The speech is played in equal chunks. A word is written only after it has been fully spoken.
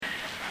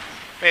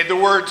May the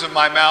words of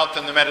my mouth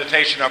and the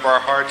meditation of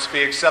our hearts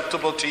be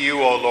acceptable to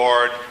you, O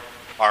Lord,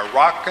 our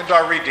rock and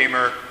our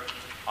redeemer.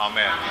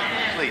 Amen.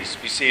 Amen. Please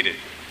be seated.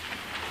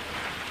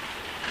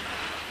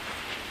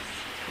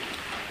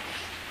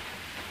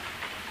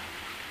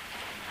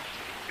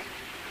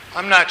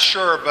 I'm not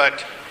sure,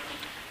 but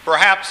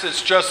perhaps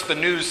it's just the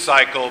news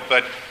cycle,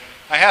 but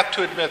I have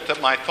to admit that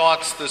my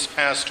thoughts this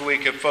past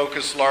week have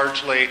focused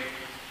largely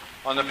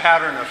on the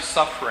pattern of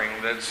suffering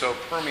that so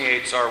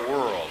permeates our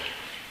world.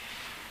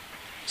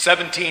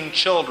 17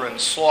 children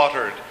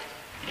slaughtered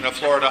in a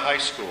Florida high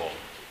school.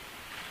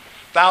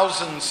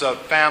 Thousands of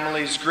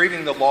families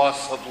grieving the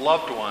loss of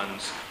loved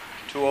ones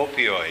to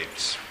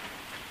opioids.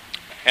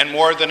 And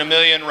more than 1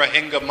 million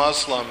Rohingya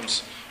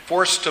Muslims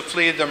forced to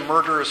flee the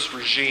murderous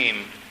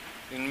regime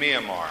in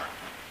Myanmar.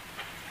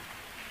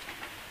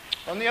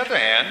 On the other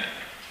hand,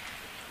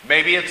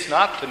 maybe it's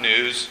not the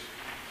news,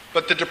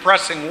 but the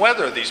depressing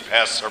weather these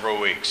past several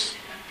weeks.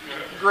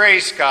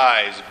 Gray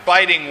skies,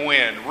 biting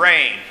wind,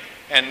 rain,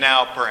 and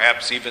now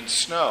perhaps even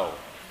snow.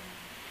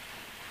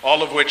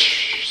 All of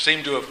which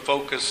seem to have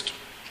focused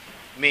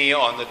me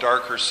on the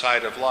darker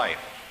side of life.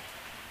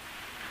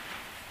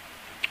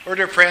 Or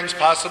dear friends,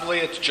 possibly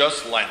it's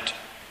just Lent.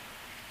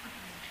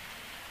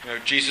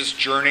 Jesus'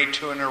 journey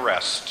to an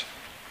arrest,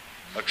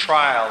 a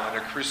trial and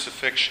a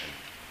crucifixion.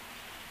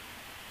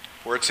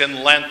 For it's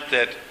in Lent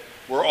that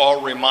we're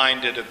all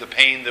reminded of the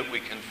pain that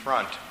we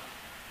confront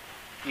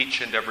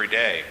each and every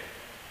day.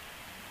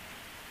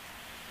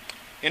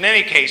 In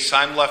any case,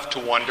 I'm left to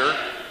wonder,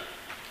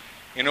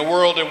 in a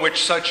world in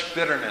which such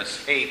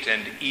bitterness, hate,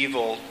 and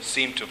evil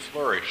seem to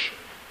flourish,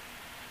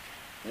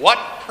 what,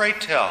 pray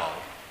tell,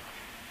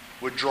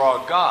 would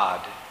draw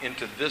God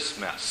into this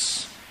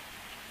mess?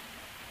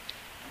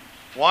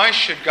 Why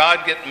should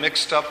God get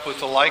mixed up with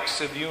the likes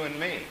of you and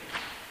me?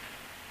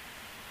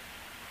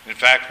 In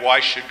fact, why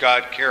should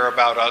God care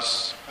about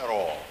us at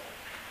all?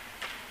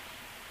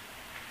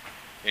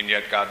 And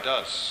yet God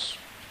does.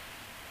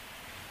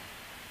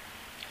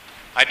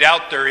 I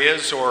doubt there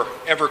is or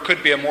ever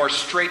could be a more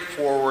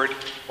straightforward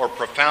or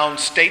profound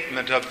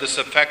statement of this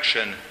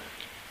affection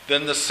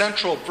than the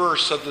central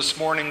verse of this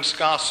morning's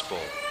gospel.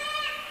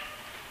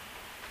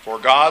 For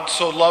God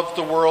so loved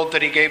the world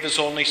that he gave his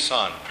only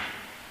Son,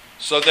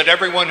 so that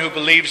everyone who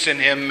believes in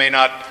him may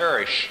not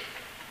perish,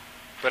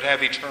 but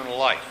have eternal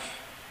life.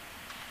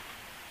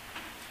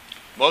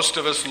 Most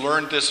of us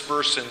learned this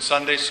verse in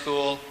Sunday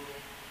school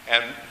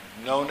and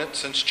known it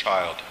since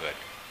childhood.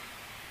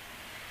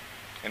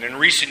 And in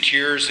recent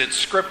years, its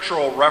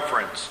scriptural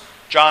reference,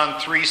 John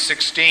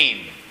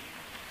 3:16,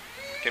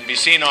 can be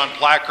seen on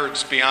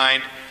placards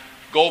behind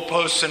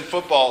goalposts in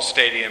football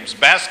stadiums,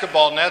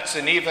 basketball nets,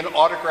 and even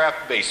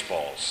autographed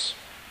baseballs.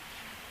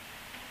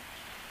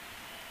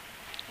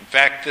 In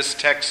fact, this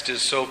text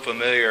is so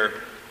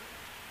familiar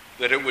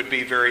that it would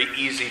be very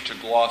easy to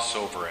gloss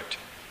over it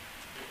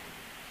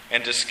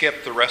and to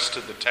skip the rest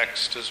of the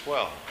text as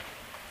well.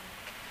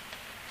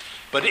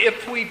 But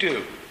if we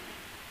do,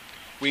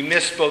 we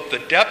miss both the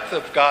depth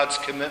of God's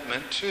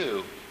commitment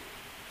to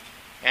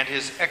and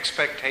his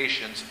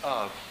expectations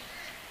of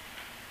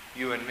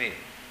you and me.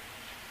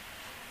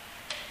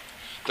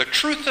 The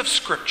truth of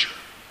Scripture,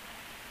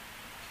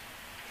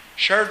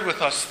 shared with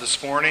us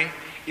this morning,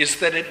 is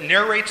that it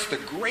narrates the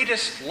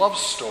greatest love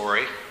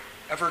story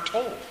ever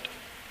told.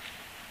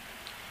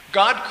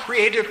 God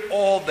created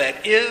all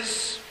that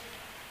is,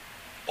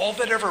 all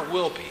that ever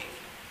will be,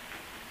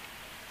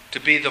 to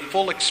be the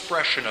full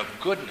expression of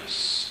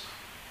goodness,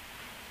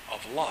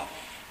 of love.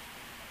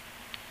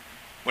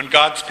 When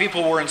God's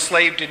people were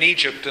enslaved in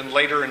Egypt and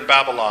later in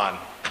Babylon,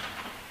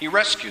 he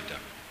rescued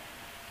them.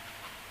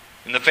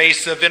 In the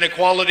face of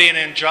inequality and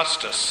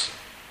injustice,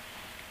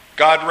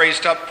 God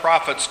raised up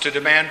prophets to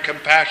demand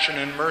compassion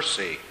and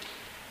mercy.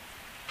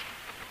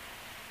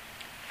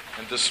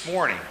 And this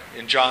morning,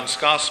 in John's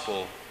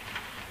Gospel,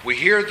 we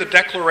hear the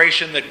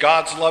declaration that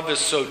God's love is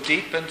so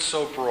deep and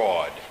so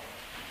broad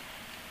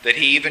that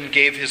he even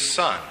gave his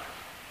Son,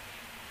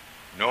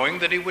 knowing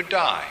that he would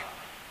die,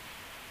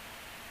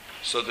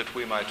 so that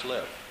we might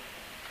live.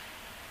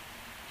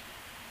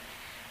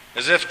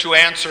 As if to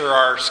answer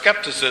our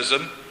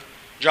skepticism,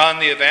 John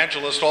the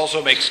Evangelist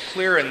also makes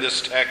clear in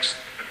this text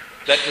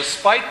that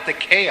despite the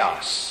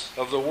chaos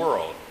of the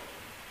world,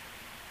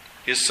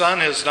 his Son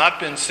has not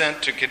been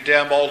sent to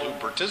condemn all who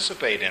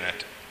participate in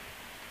it,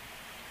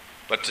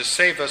 but to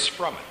save us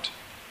from it.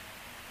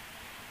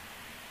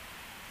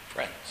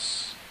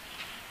 Friends,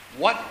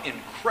 what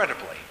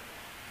incredibly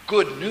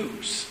good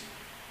news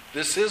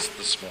this is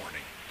this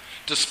morning.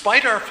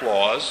 Despite our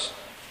flaws,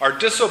 our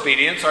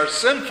disobedience, our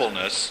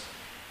sinfulness,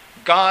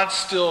 God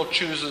still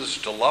chooses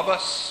to love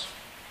us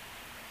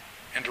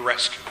and to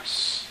rescue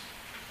us.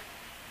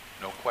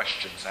 No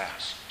questions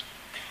asked.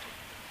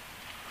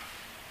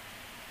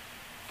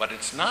 But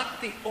it's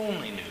not the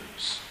only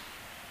news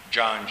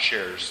John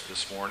shares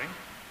this morning.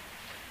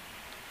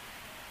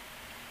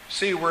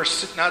 See, we're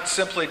not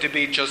simply to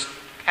be just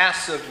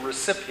passive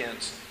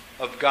recipients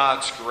of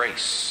God's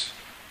grace.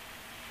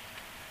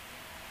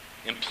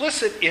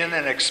 Implicit in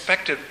and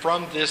expected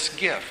from this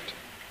gift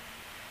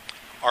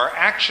are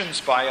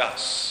actions by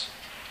us,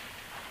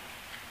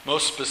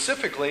 most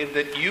specifically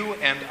that you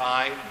and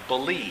I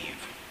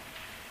believe.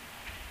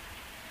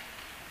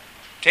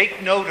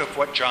 Take note of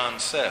what John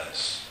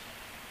says.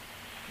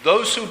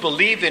 Those who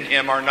believe in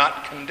him are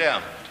not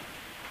condemned,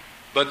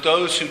 but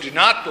those who do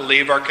not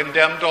believe are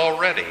condemned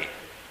already,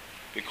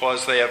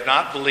 because they have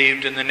not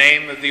believed in the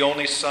name of the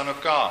only Son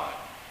of God.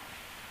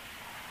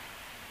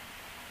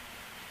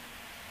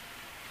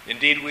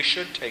 Indeed, we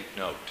should take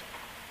note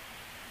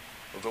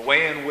of the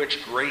way in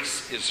which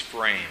grace is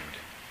framed.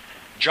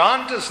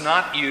 John does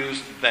not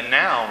use the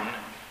noun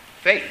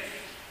faith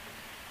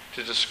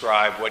to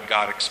describe what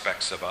God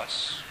expects of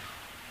us.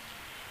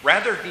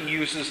 Rather, he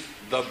uses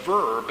the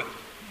verb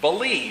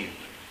believe,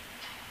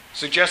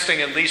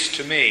 suggesting, at least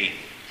to me,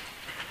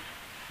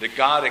 that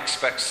God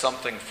expects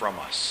something from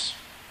us.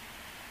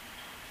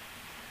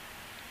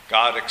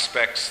 God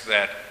expects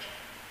that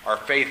our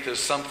faith is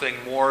something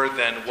more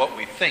than what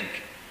we think.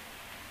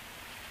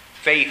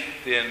 Faith,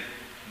 in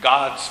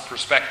God's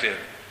perspective,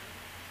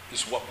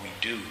 is what we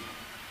do.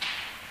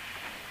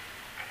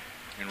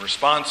 In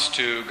response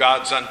to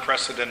God's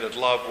unprecedented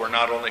love, we're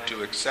not only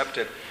to accept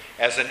it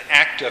as an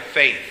act of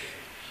faith,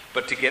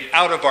 but to get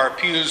out of our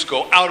pews,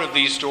 go out of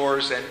these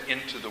doors and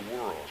into the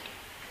world.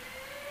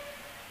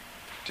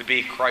 To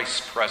be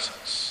Christ's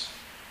presence.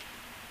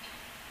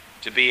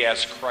 To be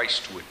as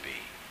Christ would be.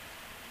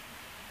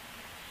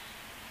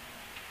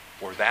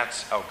 For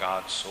that's how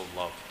God so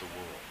loved the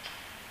world.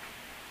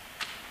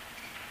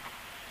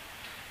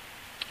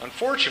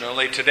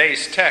 Unfortunately,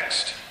 today's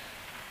text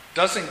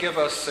doesn't give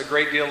us a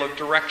great deal of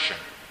direction.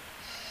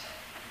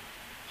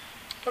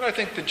 But I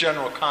think the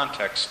general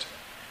context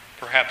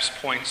perhaps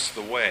points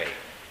the way.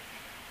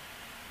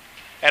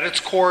 At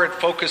its core, it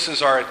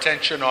focuses our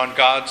attention on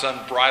God's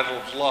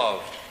unbridled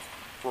love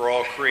for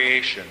all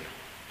creation,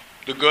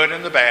 the good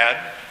and the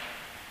bad,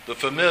 the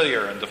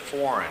familiar and the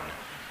foreign,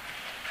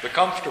 the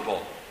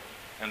comfortable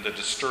and the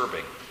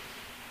disturbing.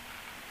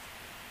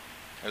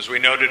 As we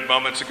noted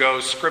moments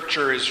ago,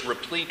 Scripture is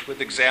replete with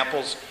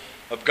examples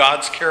of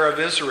God's care of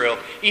Israel,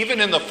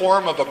 even in the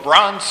form of a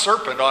bronze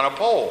serpent on a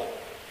pole.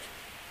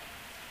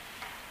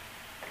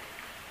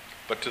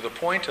 But to the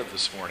point of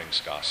this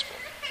morning's gospel,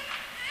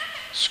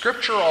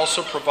 Scripture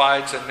also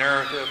provides a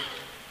narrative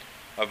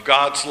of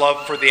God's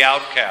love for the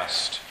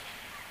outcast,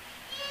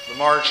 the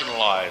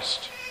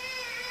marginalized,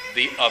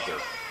 the other.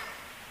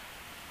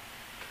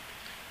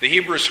 The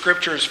Hebrew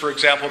Scriptures, for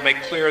example,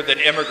 make clear that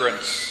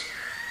immigrants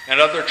and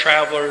other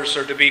travelers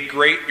are to be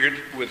greeted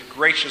with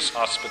gracious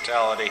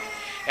hospitality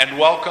and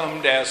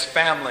welcomed as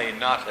family,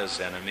 not as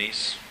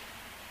enemies.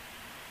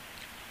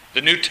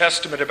 The New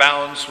Testament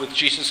abounds with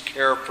Jesus'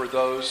 care for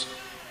those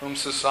whom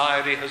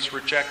society has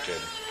rejected.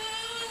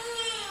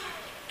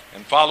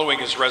 And following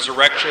his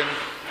resurrection,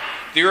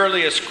 the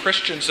earliest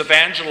Christians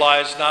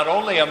evangelized not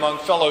only among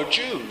fellow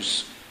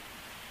Jews,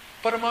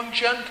 but among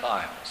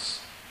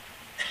Gentiles,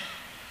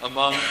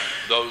 among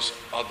those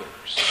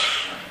others.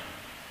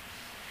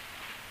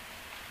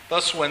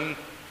 Thus,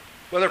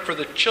 whether for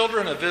the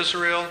children of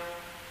Israel,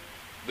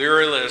 the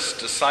earliest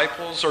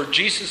disciples, or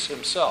Jesus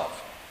himself,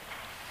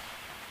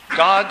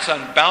 God's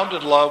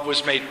unbounded love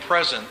was made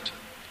present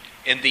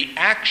in the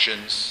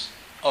actions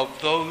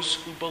of those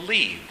who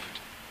believed.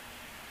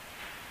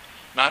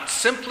 Not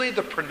simply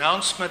the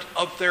pronouncement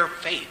of their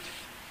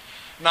faith,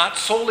 not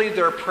solely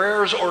their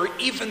prayers or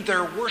even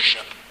their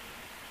worship,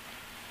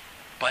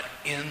 but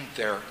in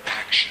their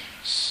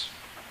actions.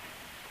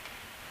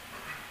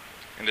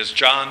 And as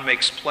John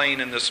makes plain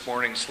in this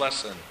morning's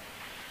lesson,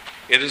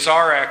 it is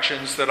our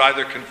actions that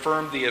either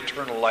confirm the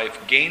eternal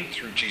life gained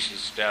through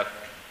Jesus' death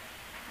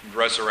and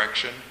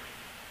resurrection,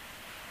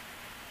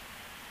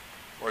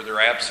 or their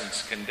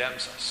absence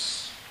condemns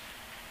us.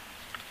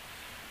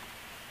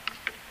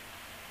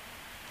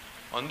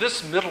 On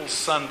this middle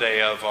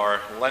Sunday of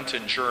our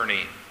Lenten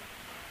journey,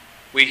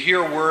 we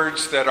hear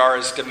words that are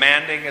as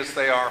demanding as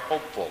they are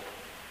hopeful.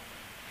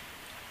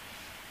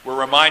 We're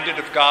reminded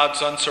of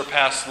God's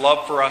unsurpassed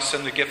love for us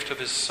in the gift of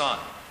his Son.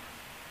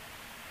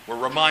 We're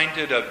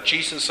reminded of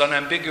Jesus'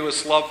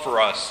 unambiguous love for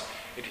us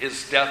in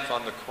his death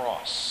on the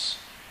cross.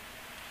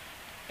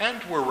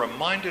 And we're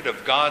reminded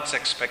of God's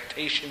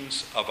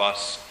expectations of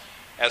us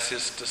as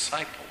his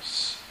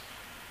disciples,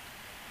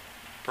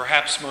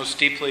 perhaps most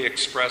deeply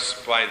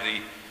expressed by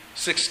the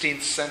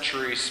 16th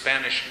century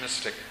Spanish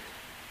mystic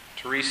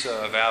Teresa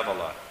of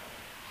Avila.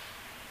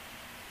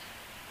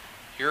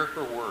 Hear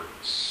her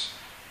words.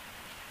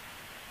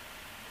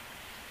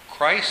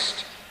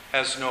 Christ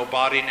has no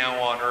body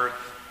now on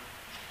earth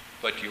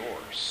but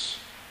yours,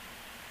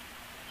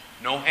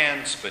 no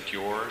hands but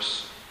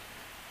yours,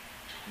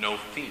 no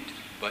feet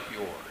but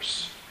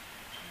yours.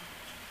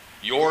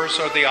 Yours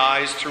are the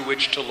eyes through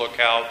which to look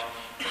out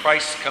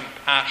Christ's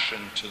compassion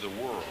to the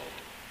world.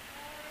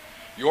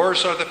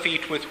 Yours are the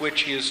feet with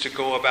which he is to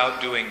go about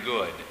doing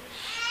good.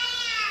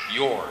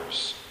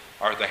 Yours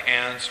are the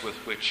hands with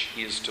which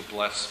he is to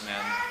bless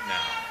men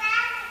now.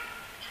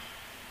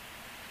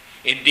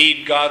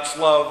 Indeed, God's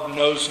love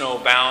knows no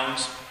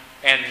bounds,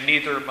 and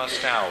neither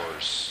must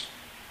ours.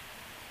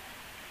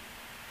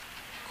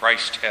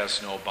 Christ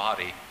has no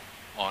body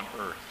on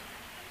earth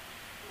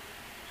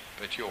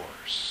but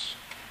yours.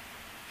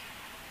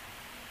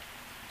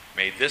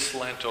 May this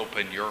Lent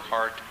open your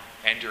heart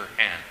and your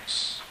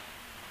hands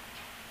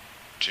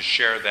to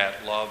share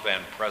that love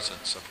and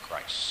presence of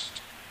Christ.